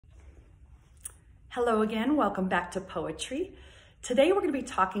Hello again, welcome back to poetry. Today we're going to be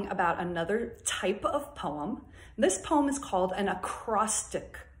talking about another type of poem. This poem is called an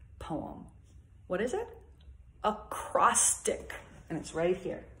acrostic poem. What is it? Acrostic, and it's right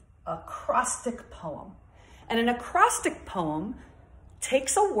here. Acrostic poem. And an acrostic poem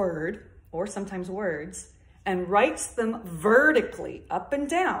takes a word, or sometimes words, and writes them vertically up and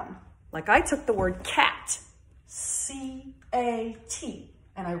down. Like I took the word cat, C-A-T,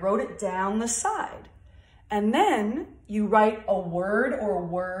 and I wrote it down the side. And then you write a word or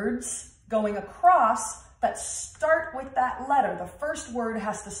words going across that start with that letter. The first word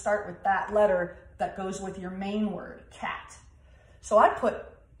has to start with that letter that goes with your main word, cat. So I put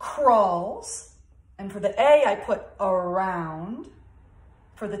crawls, and for the A, I put around.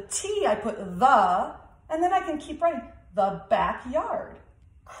 For the T, I put the, and then I can keep writing the backyard.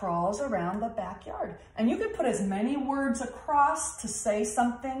 Crawls around the backyard. And you can put as many words across to say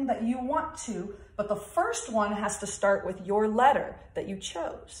something that you want to, but the first one has to start with your letter that you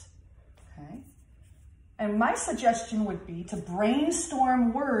chose, okay? And my suggestion would be to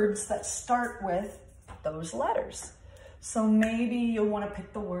brainstorm words that start with those letters. So maybe you'll want to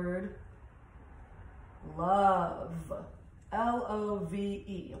pick the word love,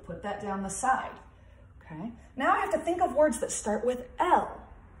 L-O-V-E. You'll put that down the side, okay? Now I have to think of words that start with L.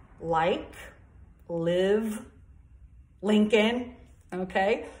 Like, live, Lincoln,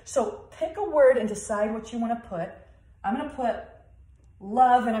 okay? So pick a word and decide what you want to put. I'm going to put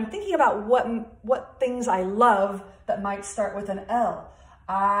love, and I'm thinking about what things I love that might start with an L.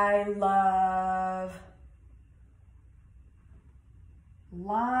 I love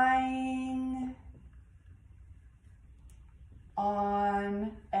lying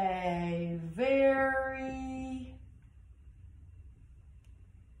on a very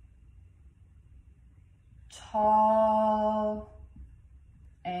tall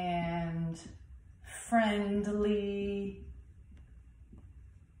and friendly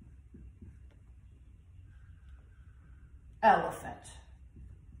elephant.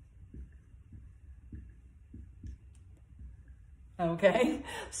 Okay,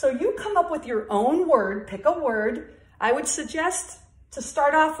 so you come up with your own word, pick a word. I would suggest to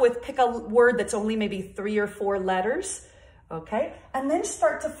start off with pick a word that's only maybe 3 or 4 letters. Okay, and then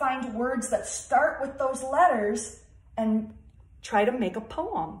start to find words that start with those letters and try to make a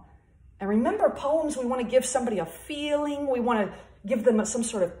poem. And remember, poems, we want to give somebody a feeling. We want to give them some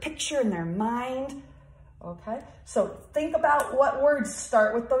sort of picture in their mind. Okay, so think about what words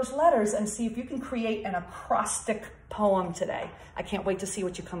start with those letters and see if you can create an acrostic poem today. I can't wait to see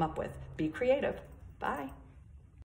what you come up with. Be creative. Bye.